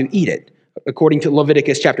allowed to eat it. According to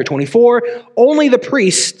Leviticus chapter 24, only the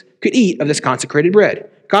priest could eat of this consecrated bread.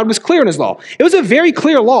 God was clear in his law. It was a very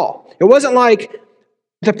clear law. It wasn't like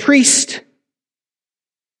the priest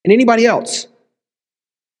and anybody else.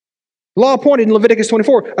 The law appointed in Leviticus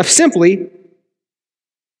 24 of simply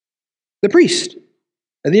the priest.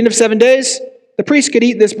 At the end of 7 days, the priest could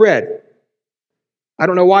eat this bread. I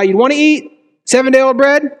don't know why you'd want to eat 7-day-old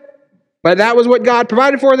bread, but that was what God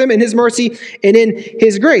provided for them in his mercy and in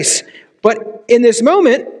his grace. But in this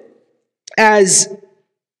moment, as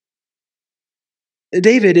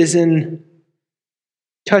David is in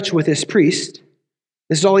touch with his priest,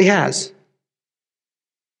 this is all he has.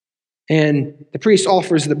 And the priest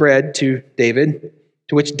offers the bread to David,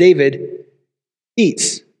 to which David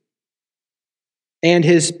eats. And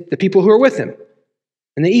the people who are with him.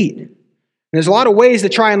 And they eat. And there's a lot of ways to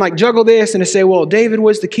try and juggle this and to say, well, David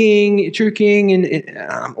was the king, true king.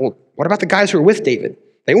 And well, what about the guys who were with David?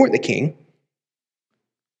 They weren't the king.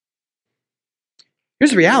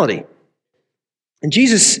 Here's the reality. And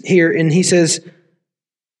Jesus here, and he says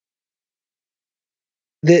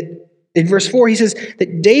that in verse 4, he says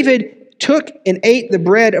that David took and ate the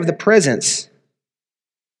bread of the presence,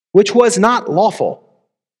 which was not lawful.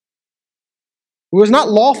 It was not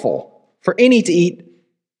lawful for any to eat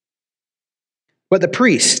but the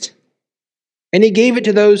priest, and he gave it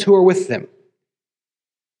to those who were with them.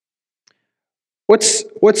 What's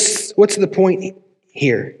the point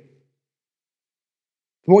here?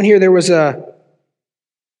 The point here, there was a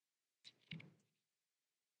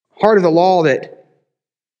part of the law that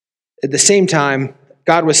at the same time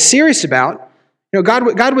God was serious about.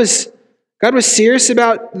 God was serious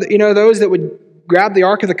about those that would grab the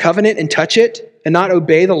Ark of the Covenant and touch it and not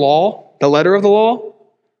obey the law, the letter of the law.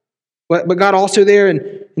 But God also there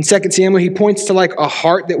in 2 Samuel, he points to a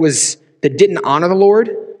heart that didn't honor the Lord.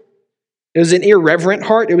 It was an irreverent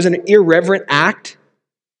heart. It was an irreverent act.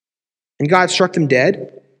 And God struck them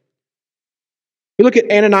dead. We look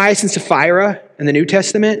at Ananias and Sapphira in the New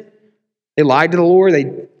Testament. They lied to the Lord.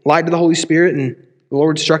 They lied to the Holy Spirit, and the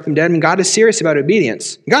Lord struck them dead. And God is serious about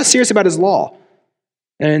obedience. God's serious about his law.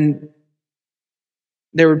 And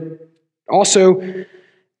there were also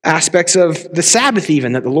aspects of the Sabbath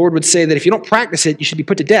even that the Lord would say that if you don't practice it, you should be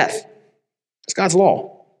put to death. It's God's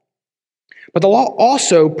law. But the law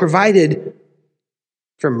also provided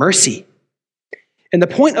for mercy. And the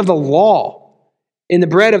point of the law in the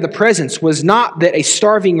bread of the presence was not that a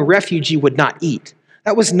starving refugee would not eat.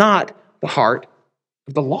 That was not the heart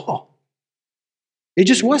of the law. It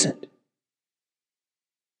just wasn't.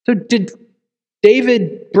 So did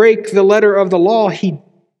David break the letter of the law? He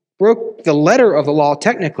broke the letter of the law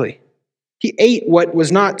technically. He ate what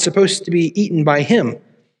was not supposed to be eaten by him.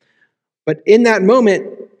 But in that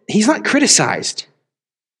moment, he's not criticized.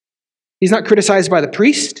 He's not criticized by the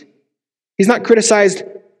priest. He's not criticized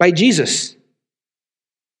by Jesus.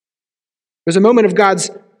 There's a moment of God's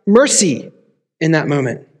mercy in that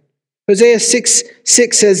moment. Hosea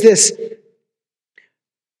 6:6 says this,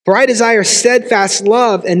 "For I desire steadfast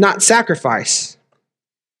love and not sacrifice,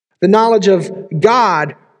 the knowledge of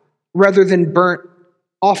God rather than burnt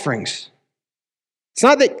offerings." It's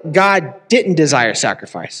not that God didn't desire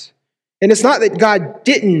sacrifice. And it's not that God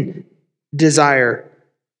didn't desire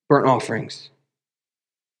burnt offerings.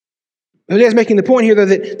 Hosea is making the point here, though,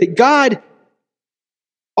 that God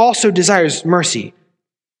also desires mercy.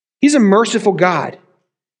 He's a merciful God.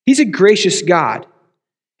 He's a gracious God.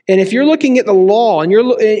 And if you're looking at the law and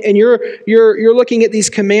you're looking at these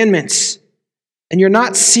commandments and you're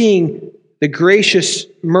not seeing the gracious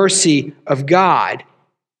mercy of God,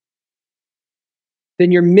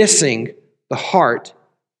 then you're missing the heart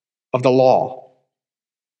of the law.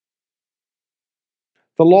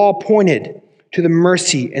 The law pointed to the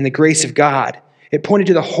mercy and the grace of God. It pointed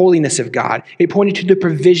to the holiness of God. It pointed to the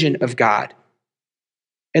provision of God.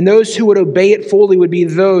 And those who would obey it fully would be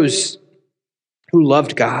those who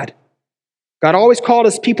loved God. God always called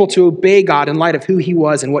his people to obey God in light of who he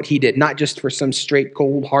was and what he did, not just for some straight,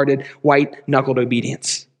 cold-hearted, white-knuckled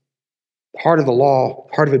obedience. The heart of the law,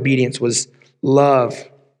 the heart of obedience was love.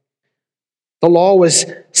 The law was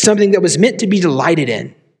something that was meant to be delighted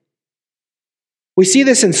in. We see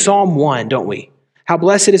this in Psalm 1, don't we? How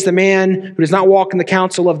blessed is the man who does not walk in the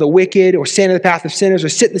counsel of the wicked or stand in the path of sinners or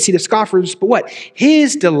sit in the seat of scoffers, but what?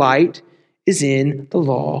 His delight is in the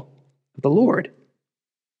law of the Lord.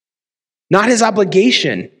 Not his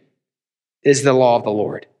obligation is the law of the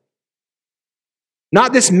Lord.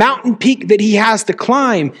 Not this mountain peak that he has to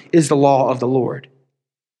climb is the law of the Lord.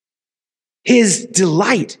 His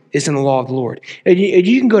delight is in the law of the Lord. And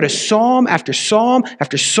you can go to psalm after psalm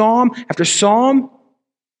after psalm after psalm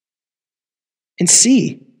and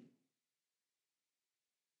see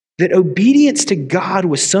that obedience to God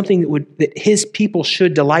was something that his people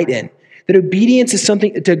should delight in. That obedience is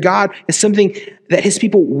something to God is something that his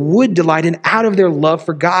people would delight in out of their love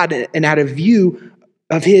for God and out of view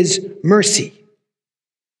of his mercy.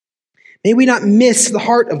 May we not miss the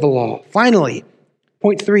heart of the law. Finally,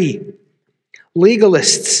 point 3.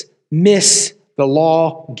 Legalists miss the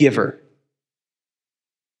lawgiver.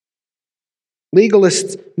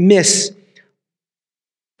 Legalists miss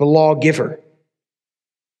the lawgiver.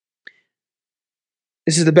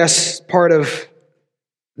 This is the best part of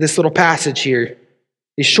this little passage here.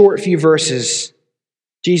 These short few verses,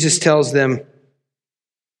 Jesus tells them,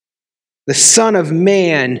 the Son of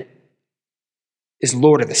Man is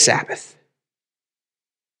Lord of the Sabbath.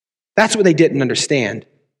 That's what they didn't understand,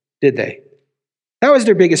 did they? That was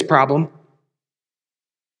their biggest problem.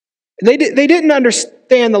 They didn't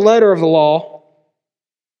understand the letter of the law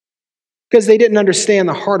because they didn't understand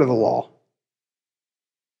the heart of the law.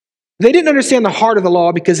 They didn't understand the heart of the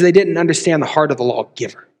law because they didn't understand the heart of the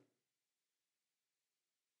lawgiver.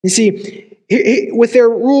 You see, with their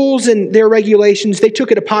rules and their regulations, they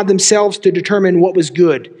took it upon themselves to determine what was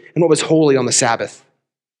good and what was holy on the Sabbath.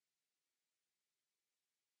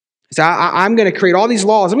 So I'm going to create all these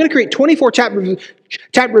laws. I'm going to create 24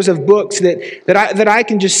 chapters of books that I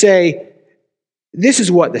can just say, this is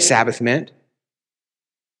what the Sabbath meant.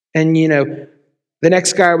 And, the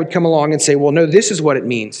next guy would come along and say, well, no, this is what it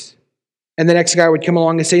means. And the next guy would come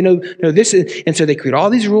along and say, no, this is. And so they create all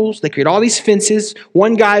these rules. They create all these fences.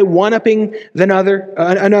 One guy one-upping another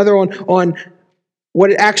on what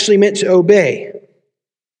it actually meant to obey.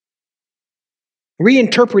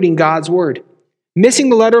 Reinterpreting God's word. Missing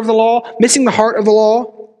the letter of the law, missing the heart of the law.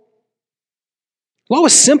 The law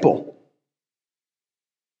was simple.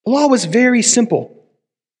 The law was very simple.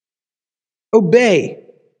 Obey.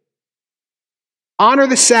 Honor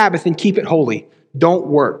the Sabbath and keep it holy. Don't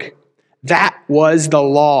work. That was the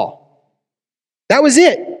law. That was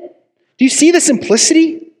it. Do you see the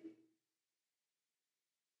simplicity?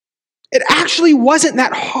 It actually wasn't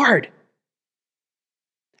that hard.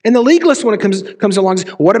 And the legalist, when it comes along, says,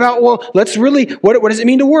 what about, what does it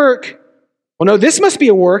mean to work? Well, no, this must be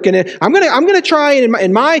a work, and I'm gonna try and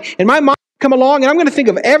in my mind come along, and I'm gonna think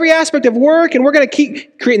of every aspect of work, and we're gonna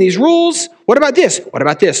keep creating these rules. What about this? What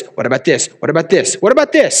about this? What about this? What about this? What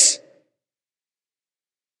about this?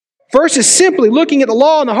 Versus simply looking at the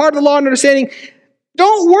law and the heart of the law and understanding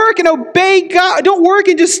Don't work and obey God. Don't work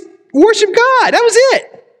and just worship God. That was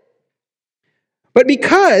it. But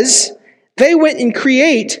because they went and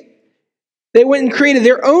created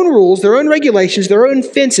their own rules, their own regulations, their own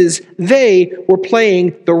fences, they were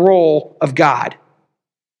playing the role of God.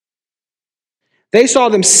 They saw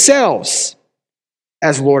themselves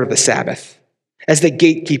as Lord of the Sabbath, as the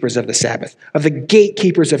gatekeepers of the Sabbath, of the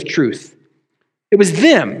gatekeepers of truth. It was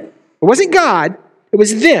them. It wasn't God. It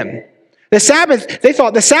was them. The Sabbath, they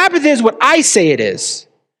thought, the Sabbath is what I say it is.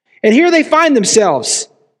 And here they find themselves.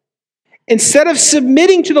 Instead of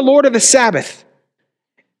submitting to the Lord of the Sabbath,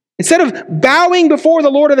 instead of bowing before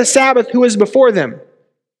the Lord of the Sabbath who is before them,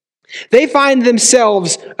 they find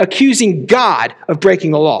themselves accusing God of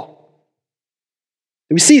breaking the law.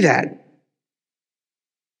 We see that.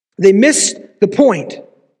 They missed the point.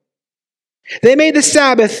 They made the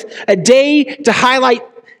Sabbath a day to highlight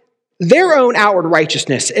their own outward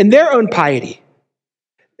righteousness and their own piety.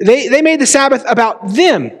 They made the Sabbath about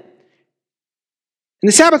them. And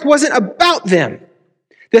the Sabbath wasn't about them.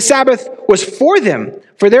 The Sabbath was for them,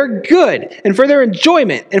 for their good, and for their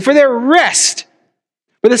enjoyment, and for their rest.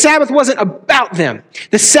 But the Sabbath wasn't about them.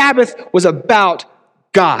 The Sabbath was about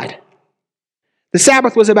God. The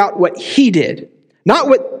Sabbath was about what He did, not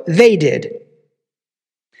what they did.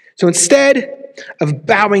 So instead of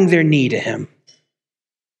bowing their knee to Him,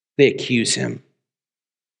 they accuse Him.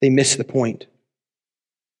 They miss the point.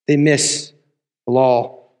 They miss the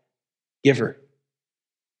law giver.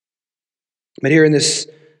 But here in this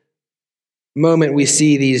moment, we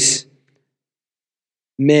see these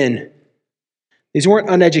men. These weren't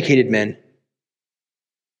uneducated men.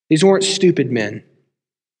 These weren't stupid men.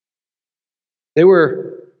 They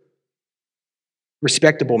were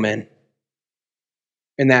respectable men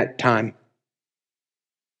in that time.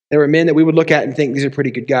 They were men that we would look at and think, these are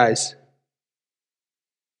pretty good guys.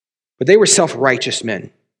 But they were self-righteous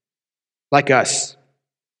men, like us.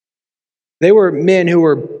 They were men who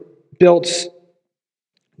were built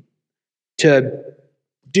to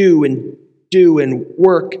do and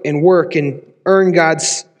work and earn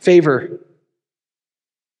God's favor.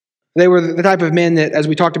 They were the type of men that, as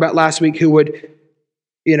we talked about last week, who would,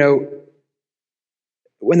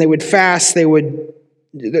 when they would fast,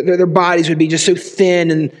 their bodies would be just so thin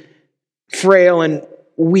and frail and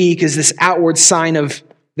weak as this outward sign of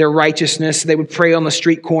their righteousness. They would pray on the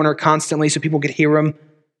street corner constantly so people could hear them.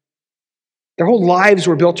 Their whole lives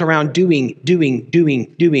were built around doing,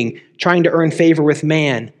 trying to earn favor with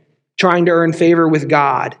man, trying to earn favor with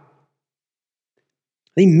God.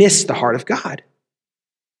 They missed the heart of God.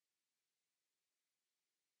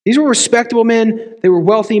 These were respectable men. They were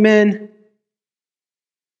wealthy men.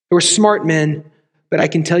 They were smart men. But I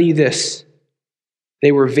can tell you this,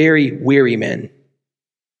 they were very weary men.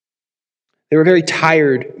 They were very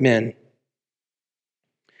tired men.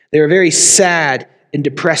 They were very sad and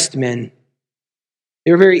depressed men.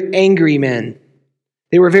 They were very angry men.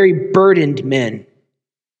 They were very burdened men.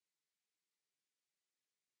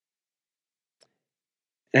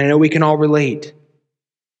 And I know we can all relate.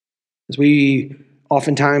 As we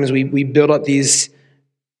oftentimes we build up these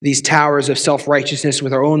towers of self-righteousness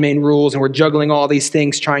with our own main rules, and we're juggling all these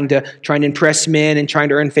things, trying to impress men and trying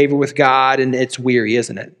to earn favor with God, and it's weary,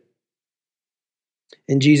 isn't it?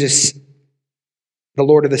 And Jesus, the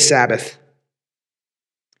Lord of the Sabbath,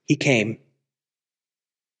 He came.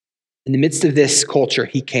 In the midst of this culture,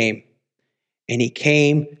 He came. And He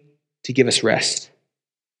came to give us rest.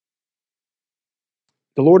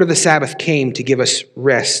 The Lord of the Sabbath came to give us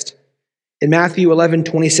rest. In Matthew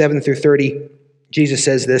 11:27-30, Jesus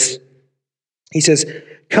says this. He says,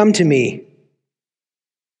 come to me,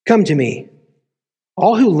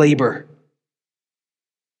 all who labor,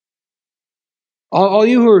 all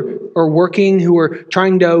you who are working, who are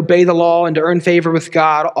trying to obey the law and to earn favor with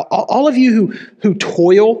God, all of you who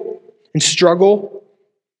toil and struggle,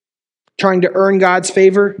 trying to earn God's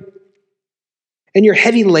favor, and you're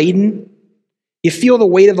heavy laden, you feel the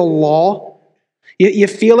weight of the law, you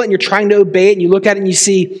feel it and you're trying to obey it, and you look at it and you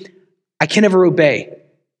see, I can never obey.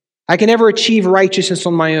 I can never achieve righteousness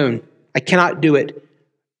on my own. I cannot do it.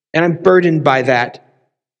 And I'm burdened by that.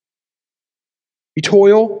 You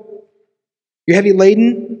toil, you're heavy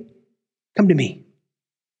laden, come to me.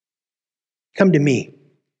 Come to me.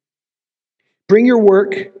 Bring your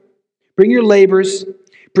work, bring your labors,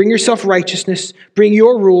 bring your self-righteousness, bring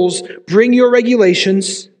your rules, bring your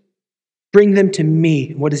regulations, bring them to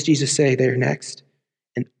me. What does Jesus say there next?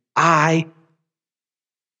 And I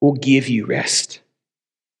will give you rest.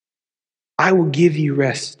 I will give you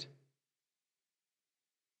rest.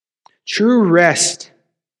 True rest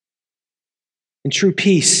and true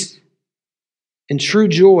peace and true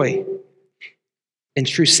joy and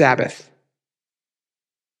true Sabbath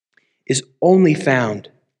is only found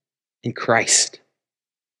in Christ.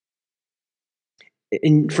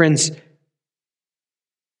 And friends,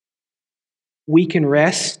 we can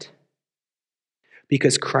rest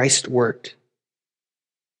because Christ worked.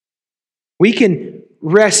 We can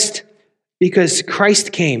rest because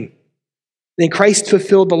Christ came and Christ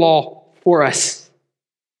fulfilled the law for us.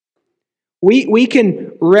 We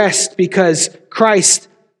can rest because Christ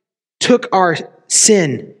took our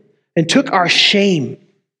sin and took our shame.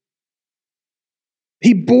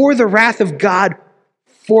 He bore the wrath of God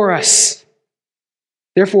for us.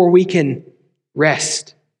 Therefore, we can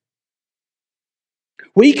rest.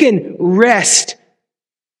 We can rest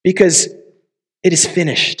because it is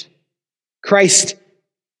finished. Christ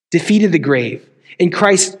defeated the grave, and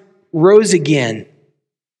Christ rose again.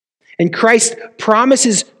 And Christ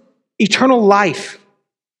promises eternal life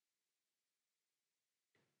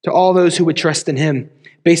to all those who would trust in him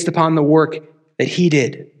based upon the work that he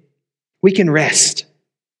did. We can rest.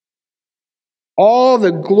 All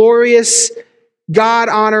the glorious,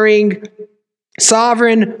 God-honoring,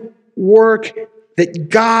 sovereign work that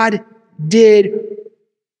God did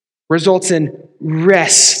results in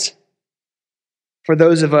rest for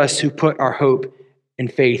those of us who put our hope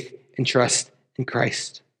and faith and trust in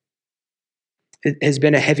Christ. It has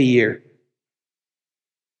been a heavy year.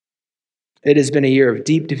 It has been a year of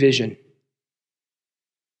deep division.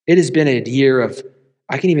 It has been a year of,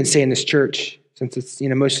 I can even say in this church, since it's,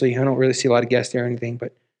 mostly, I don't really see a lot of guests there or anything,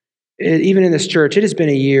 but even in this church, it has been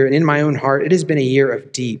a year, and in my own heart, it has been a year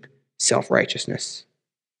of deep self-righteousness.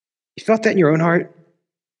 You felt that in your own heart?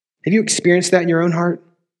 Have you experienced that in your own heart?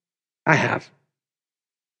 I have.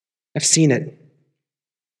 I've seen it.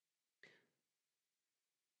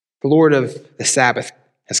 The Lord of the Sabbath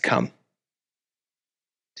has come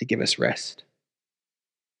to give us rest.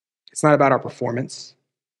 It's not about our performance.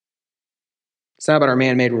 It's not about our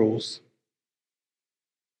man-made rules.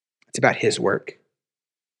 It's about his work.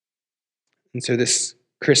 And so this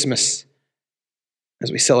Christmas,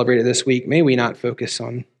 as we celebrate it this week, may we not focus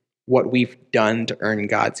on what we've done to earn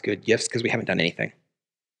God's good gifts, because we haven't done anything.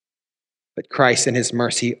 But Christ in his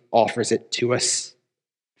mercy offers it to us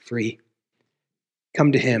free.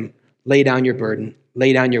 Come to him, lay down your burden,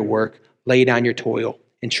 lay down your work, lay down your toil,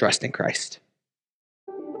 and trust in Christ.